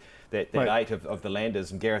through that 8 of the Landers,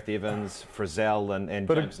 and Gareth Evans, Frizzell and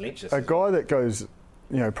James Lynch. A guy that goes,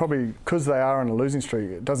 probably because they are on a losing streak,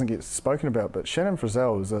 it doesn't get spoken about, but Shannon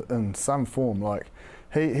Frizzell is in some form. Like,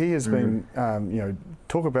 he has been,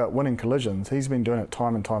 talk about winning collisions. He's been doing it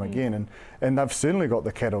time and time again, and they've certainly got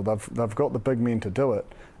the cattle. They've got the big men to do it,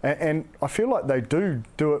 and I feel like they do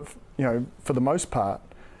it, for the most part.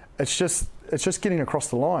 It's just getting across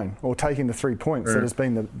the line or taking the 3 points that has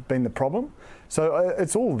been the problem. So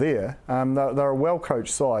it's all there. They're a well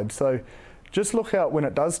coached side. So just look out when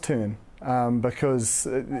it does turn, because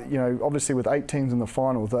obviously with 8 teams in the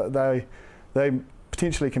final, they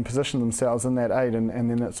potentially can position themselves in that 8, and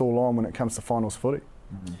then it's all on when it comes to finals footy.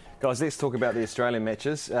 Mm-hmm. Guys, let's talk about the Australian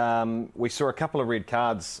matches. We saw a couple of red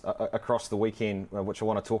cards across the weekend, which I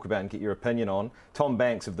want to talk about and get your opinion on. Tom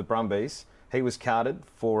Banks of the Brumbies, he was carded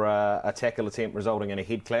for a tackle attempt resulting in a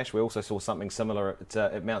head clash. We also saw something similar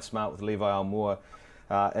at Mount Smart with Levi Almore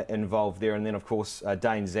involved there. And then, of course,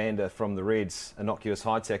 Dane Zander from the Reds, innocuous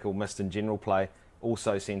high tackle missed in general play,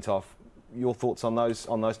 also sent off. your thoughts on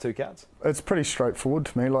those two cards? It's pretty straightforward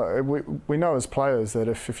to me. Like we know as players that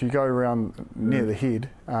if you go around near the head,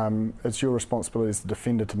 it's your responsibility as the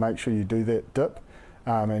defender to make sure you do that dip,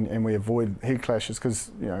 and we avoid head clashes,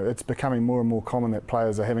 because it's becoming more and more common that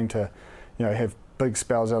players are having to have big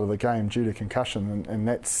spells out of the game due to concussion, and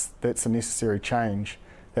that's a necessary change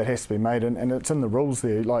that has to be made, and it's in the rules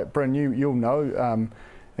there. Like Bryn, you'll know.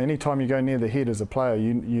 Anytime you go near the head as a player,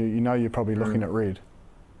 you know you're probably looking at red.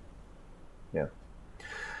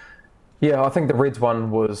 Yeah, I think the Reds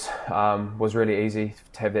one was really easy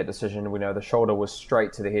to have that decision. We know the shoulder was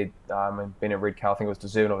straight to the head, and being a red card, I think it was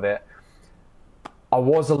deserving of that.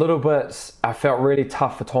 I felt really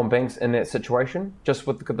tough for Tom Banks in that situation, just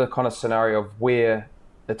with the kind of scenario of where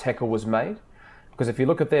the tackle was made. Because if you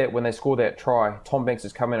look at that, when they scored that try, Tom Banks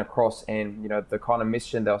is coming across, and the kind of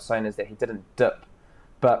messaging they were saying is that he didn't dip.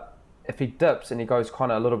 But if he dips and he goes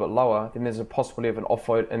kind of a little bit lower, then there's a possibility of an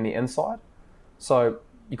offload in the inside. So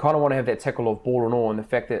you kind of want to have that tackle of ball and all, and the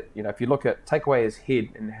fact that, if you take away his head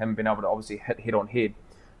and him being able to obviously hit head on head,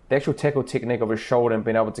 the actual tackle technique of his shoulder and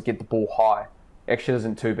being able to get the ball high actually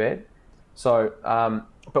isn't too bad. So,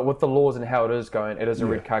 but with the laws and how it is going, it is a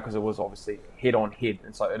red card because it was obviously head on head,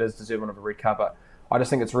 and so it is deserving of a red card. But I just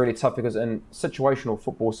think it's really tough because in situational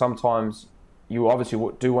football, sometimes you obviously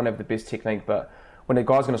do want to have the best technique, but when a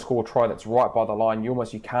guy's going to score a try that's right by the line, you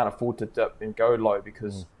can't afford to dip and go low,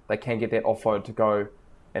 because they can get that offload to go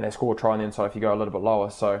and they score a try on the inside if you go a little bit lower.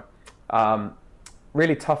 So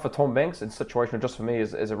really tough for Tom Banks, and situational just for me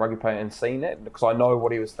as a rugby player and seeing that, because I know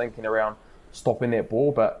what he was thinking around stopping that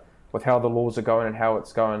ball, but with how the laws are going and how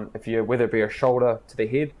it's going, whether it be a shoulder to the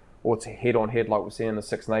head or to head on head like we've seen in the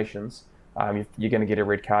Six Nations, you're going to get a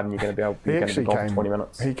red card, and you're going to be gone for 20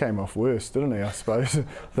 minutes. He came off worse, didn't he, I suppose? He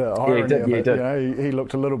did. He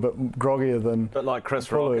looked a little bit groggier than... But like Chris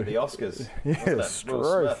Rock at the Oscars. Yes, Will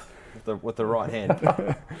Smith with the right hand.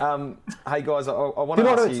 Hey, guys, I want to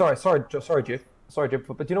ask you... Sorry, Jeff,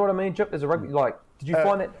 but do you know what I mean, Jeff? As a rugby, did you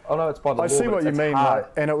find that? I know it's by the law. I see what you mean,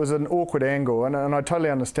 and it was an awkward angle, and I totally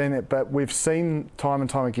understand that, but we've seen time and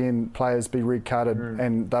time again players be red carded,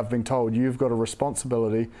 and they've been told, you've got a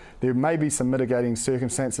responsibility. There may be some mitigating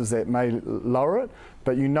circumstances that may lower it,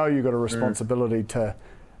 but you've got a responsibility to,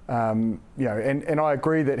 and I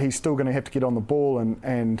agree that he's still going to have to get on the ball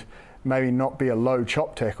and maybe not be a low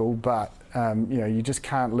chop tackle, but you just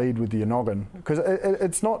can't lead with your noggin, because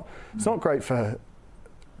it's not great for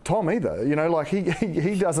Tom either.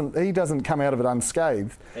 He doesn't come out of it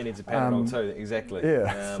unscathed. He needs a Panadol too, exactly.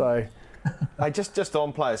 Yeah. So, hey, just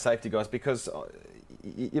on player safety, guys, because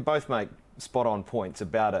you both make spot on points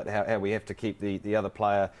about it, how we have to keep the other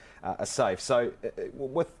player safe. So,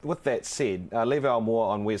 with that said, Levi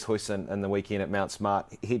Moore on Wes Huijsen in the weekend at Mount Smart,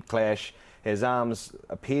 head clash. His arms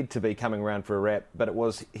appeared to be coming around for a wrap, but it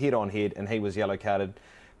was head on head, and he was yellow carded.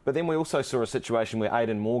 But then we also saw a situation where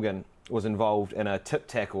Aidan Morgan was involved in a tip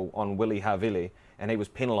tackle on Willie Havili, and he was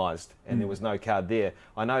penalised, and there was no card there.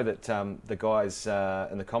 I know that the guys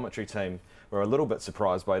in the commentary team were a little bit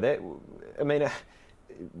surprised by that. I mean,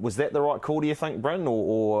 was that the right call, do you think, Bryn,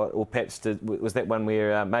 or perhaps was that one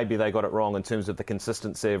where maybe they got it wrong in terms of the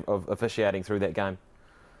consistency of officiating through that game?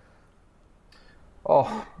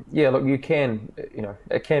 Oh, yeah, look, it can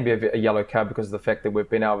be a yellow card because of the fact that we've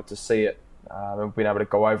been able to see it, and we've been able to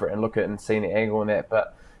go over it and look at it and see the angle and that.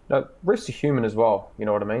 But, refs are human as well, you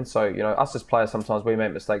know what I mean? So, us as players, sometimes we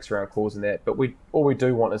make mistakes around calls and that, but all we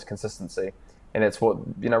do want is consistency. And that's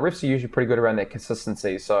what, refs are usually pretty good around that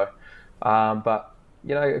consistency. So, but,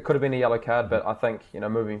 it could have been a yellow card, but I think,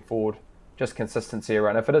 moving forward, just consistency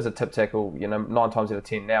around. If it is a tip tackle, 9 times out of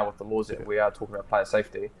 10 now with the laws that we are talking about player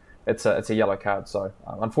safety, it's a yellow card. So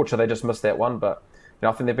unfortunately, they just missed that one. But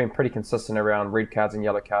I think they've been pretty consistent around red cards and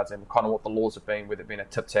yellow cards, and kind of what the laws have been, whether it been a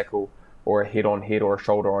tip tackle or a head on head or a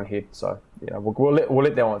shoulder on head. So we'll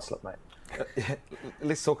let that one slip, mate.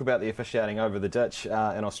 Let's talk about the officiating over the ditch in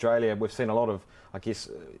Australia. We've seen a lot of, I guess,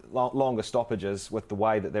 longer stoppages with the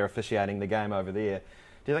way that they're officiating the game over there.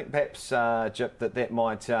 Do you think perhaps, Jip, that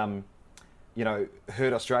might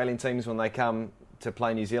hurt Australian teams when they come to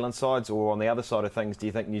play New Zealand sides, or on the other side of things, do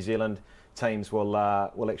you think New Zealand teams will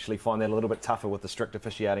actually find that a little bit tougher with the strict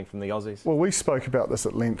officiating from the Aussies? Well, we spoke about this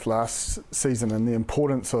at length last season, and the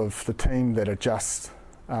importance of the team that adjusts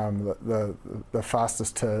the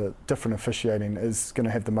fastest to different officiating is going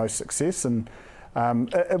to have the most success, and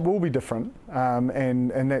it will be different,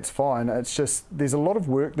 and that's fine. It's just there's a lot of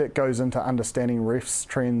work that goes into understanding refs'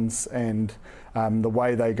 trends and the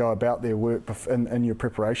way they go about their work in your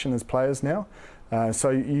preparation as players now. So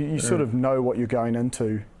you sort of know what you're going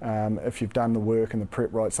into if you've done the work and the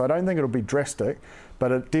prep right. So I don't think it'll be drastic,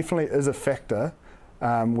 but it definitely is a factor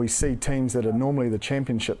we see teams that are normally the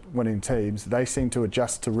championship winning teams, they seem to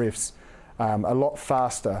adjust to refs a lot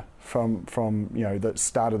faster from the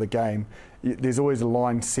start of the game. There's always a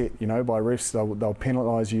line set, by refs. They'll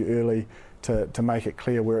penalise you early to make it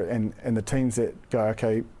clear and the teams that go,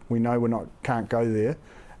 okay, we know can't go there,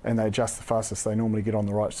 and they adjust the fastest, they normally get on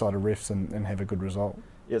the right side of refs and have a good result.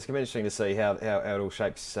 Yeah, it's going to be interesting to see how it all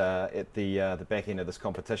shapes at the back end of this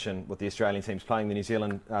competition with the Australian teams playing the New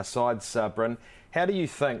Zealand sides, Bryn. How do you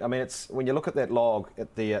think, it's when you look at that log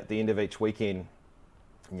at the end of each weekend,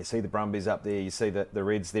 and you see the Brumbies up there, you see the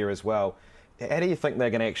Reds there as well, how do you think they're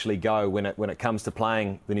going to actually go when it comes to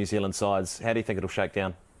playing the New Zealand sides? How do you think it'll shake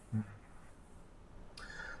down?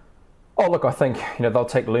 Oh, look, I think, they'll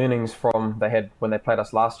take learnings from they had when they played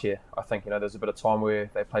us last year. I think, there's a bit of time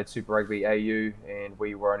where they played Super Rugby AU and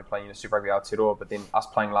we were only playing Super Rugby Aotearoa, but then us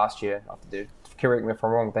playing last year, correct me if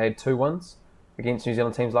I'm wrong, they had 2 wins against New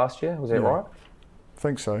Zealand teams last year. Was that right? I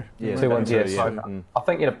think so. Yeah, 2 wins, yeah. So I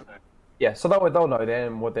think, so they'll know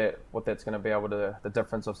then what that's going to be able to, the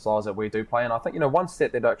difference of size that we do play. And I think, one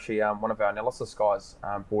stat that actually one of our analysis guys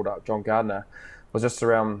brought up, John Gardner, was just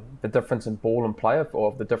around the difference in ball and play,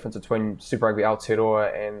 or the difference between Super Rugby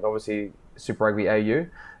Aotearoa and obviously Super Rugby AU.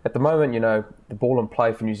 At the moment, the ball and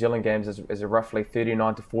play for New Zealand games is roughly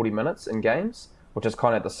 39 to 40 minutes in games, which is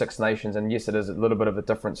kind of at the Six Nations. And yes, it is a little bit of a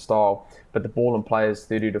different style, but the ball and play is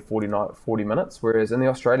 30 to 40 minutes. Whereas in the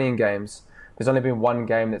Australian games, there's only been one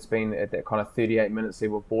game that's been at that kind of 38 minutes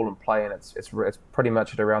level of ball and play, and it's pretty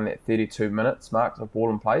much at around that 32 minutes mark of ball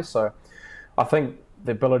and play. So I think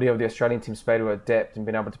the ability of the Australian team to be able to adapt and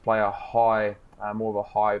being able to play a high, more of a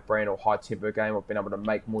high brand or high tempo game, or being able to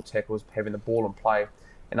make more tackles, having the ball and play,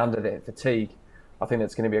 and under that fatigue, I think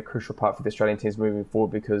that's going to be a crucial part for the Australian teams moving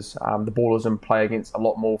forward, because the ball is in play against a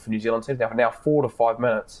lot more for New Zealand teams. Now 4 to 5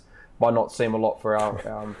 minutes might not seem a lot for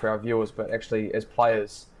our viewers, but actually as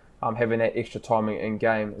players, having that extra time in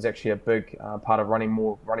game is actually a big part of running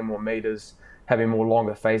more meters, having more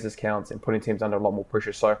longer phases counts, and putting teams under a lot more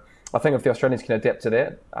pressure. So I think if the Australians can adapt to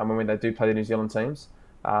that, when they do play the New Zealand teams,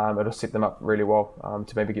 it'll set them up really well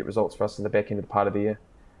to maybe get results for us in the back end of the part of the year.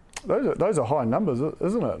 Those are high numbers,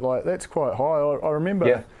 isn't it? Like, that's quite high. I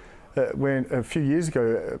remember when a few years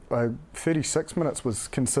ago, 36 minutes was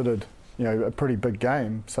considered, a pretty big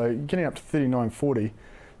game. So getting up to 39, 40,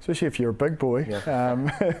 especially if you're a big boy,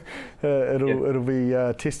 it'll be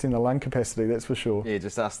testing the lung capacity, that's for sure. Yeah,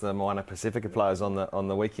 just ask the Moana Pacifica players on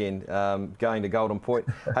the weekend going to Golden Point.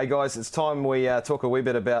 Hey guys, it's time we talk a wee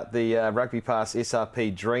bit about the Rugby Pass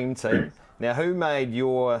SRP Dream Team. Now, who made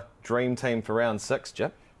your Dream Team for round 6,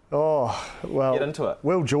 Jip? Oh, well, get into it.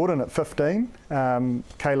 Will Jordan at 15,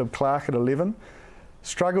 Caleb Clark at 11.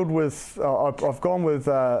 Struggled with, I've gone with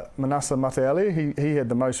Manasa Matealia. He had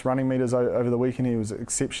the most running metres over the weekend. He was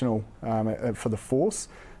exceptional for the Force.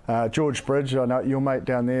 George Bridge, I know your mate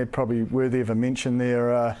down there, probably worthy of a mention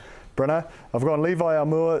there, Brenner. I've gone Levi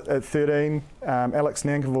Aumua at 13, Alex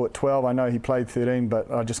Nankivell at 12. I know he played 13,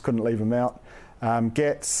 but I just couldn't leave him out.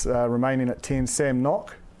 Gats remaining at 10, Sam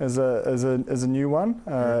Knock as a new one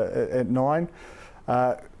at 9.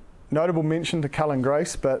 Notable mention to Cullen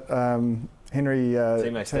Grace, but Henry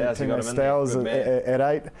Teammate Stowers at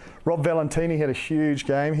 8. Rob Valentini had a huge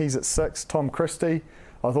game. He's at 6. Tom Christie,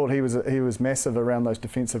 I thought he was massive around those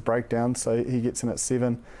defensive breakdowns, so he gets in at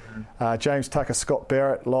 7. James Tucker, Scott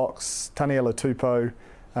Barrett, locks, Taniela Tupou,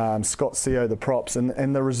 Scott Seo, the props,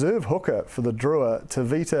 and the reserve hooker for the Drua,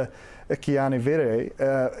 Tavita Ikianivere,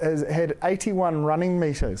 has had 81 running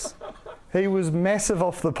metres. He was massive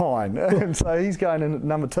off the pine, and so he's going in at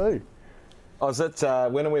number 2. I was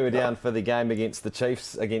at, when we were down for the game against the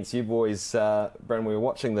Chiefs, against you boys, Bren, we were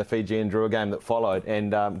watching the Fijian Drua game that followed,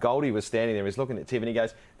 and Goldie was standing there, he's looking at Tev, and he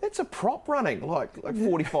goes, that's a prop running, like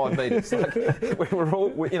 45 metres. Like, we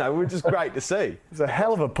were just great to see. It was a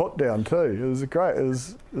hell of a put down too.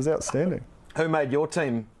 It was outstanding. Who made your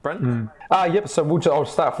team, Brent? Yep, so I'll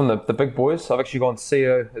start from the big boys. I've actually gone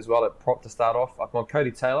Seo as well at prop to start off. I've gone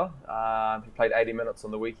Cody Taylor, who played 80 minutes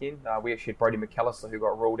on the weekend. We actually had Brody McAllister, who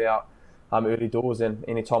got ruled out early doors, and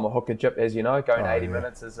any time a hooker, Jip, as you know, going 80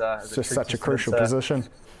 minutes is just such a crucial position.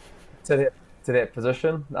 To that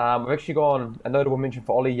position. I've actually gone a notable mention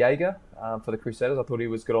for Ollie Jaeger for the Crusaders. I thought he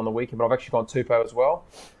was good on the weekend, but I've actually gone Tupou as well.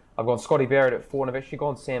 I've gone Scotty Barrett at 4, and I've actually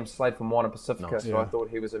gone Sam Slade from Moana Pacifica. Nice, I thought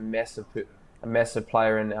he was a massive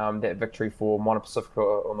player in that victory for Moana Pacifica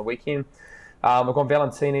on the weekend. I've gone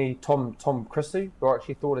Valentini, Tom Christie, who I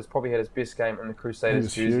actually thought has probably had his best game in the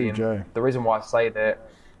Crusaders jersey. And the reason why I say that,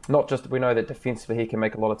 not just we know that defensively he can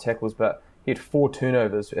make a lot of tackles, but he had 4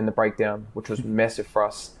 turnovers in the breakdown, which was massive for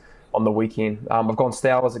us on the weekend. I've gone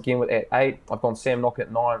Stowers again at 8. I've gone Sam Knock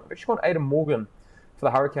at 9. I've actually gone Aidan Morgan for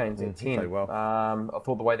the Hurricanes in 10. Played well. I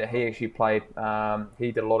thought the way that he actually played,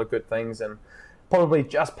 he did a lot of good things, and probably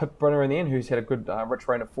just picked Brynner in the end, who's had a good rich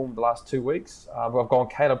reign of form the last 2 weeks. I've gone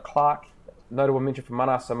Caleb Clark, notable mention for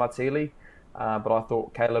Manasa Matiili, but I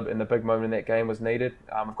thought Caleb in the big moment in that game was needed.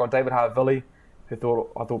 I've gone David Havili, who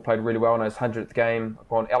I thought played really well in his 100th game. I've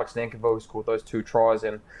gone Alex Nankerville, who scored those 2 tries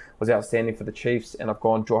and was outstanding for the Chiefs. And I've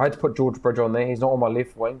gone, I had to put George Bridge on there. He's not on my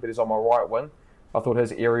left wing, but he's on my right wing. I thought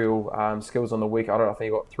his aerial skills on the week, I don't know, I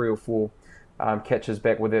think he got 3 or 4 catches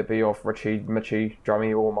back, whether it be off Mitchie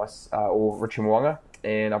Drummie or Richie Mwanga.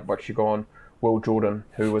 And I've actually gone Will Jordan,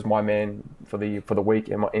 who was my man for the week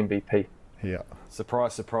and my MVP. Yeah.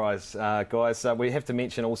 Surprise, surprise. Guys, we have to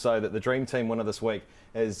mention also that the Dream Team winner this week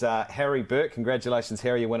is Harry Burke. Congratulations,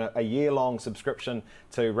 Harry. You win a year-long subscription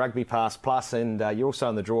to Rugby Pass Plus, and you're also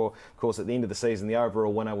in the draw. Of course, at the end of the season, the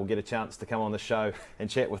overall winner will get a chance to come on the show and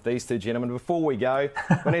chat with these 2 gentlemen. Before we go,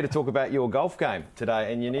 we need to talk about your golf game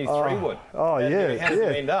today and your new 3-wood. Oh, yeah. How did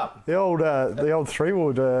it end up? The old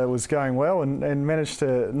 3-wood was going well and managed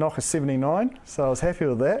to knock a 79, so I was happy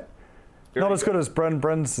with that. Not as good as Bryn.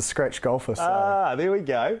 Bryn's the scratch golfer. So. There we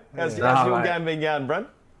go. How's your game been going, Bryn?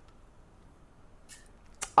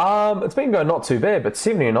 It's been going not too bad, but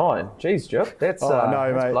 79. Jeez, Jip, that's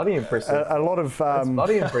bloody impressive. A lot of that's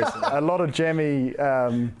bloody impressive. A lot of jammy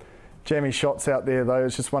shots out there, though.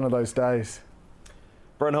 It's just one of those days.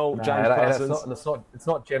 Bryn Hall, James Parsons. It's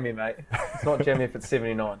not jammy, mate. It's not jammy if it's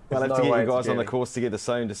 79. We'll have to get you guys on the course together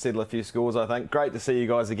soon to settle a few scores, I think. Great to see you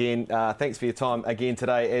guys again. Thanks for your time again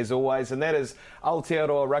today, as always. And that is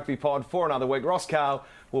Aotearoa Rugby Pod for another week. Ross Carl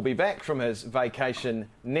will be back from his vacation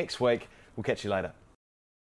next week. We'll catch you later.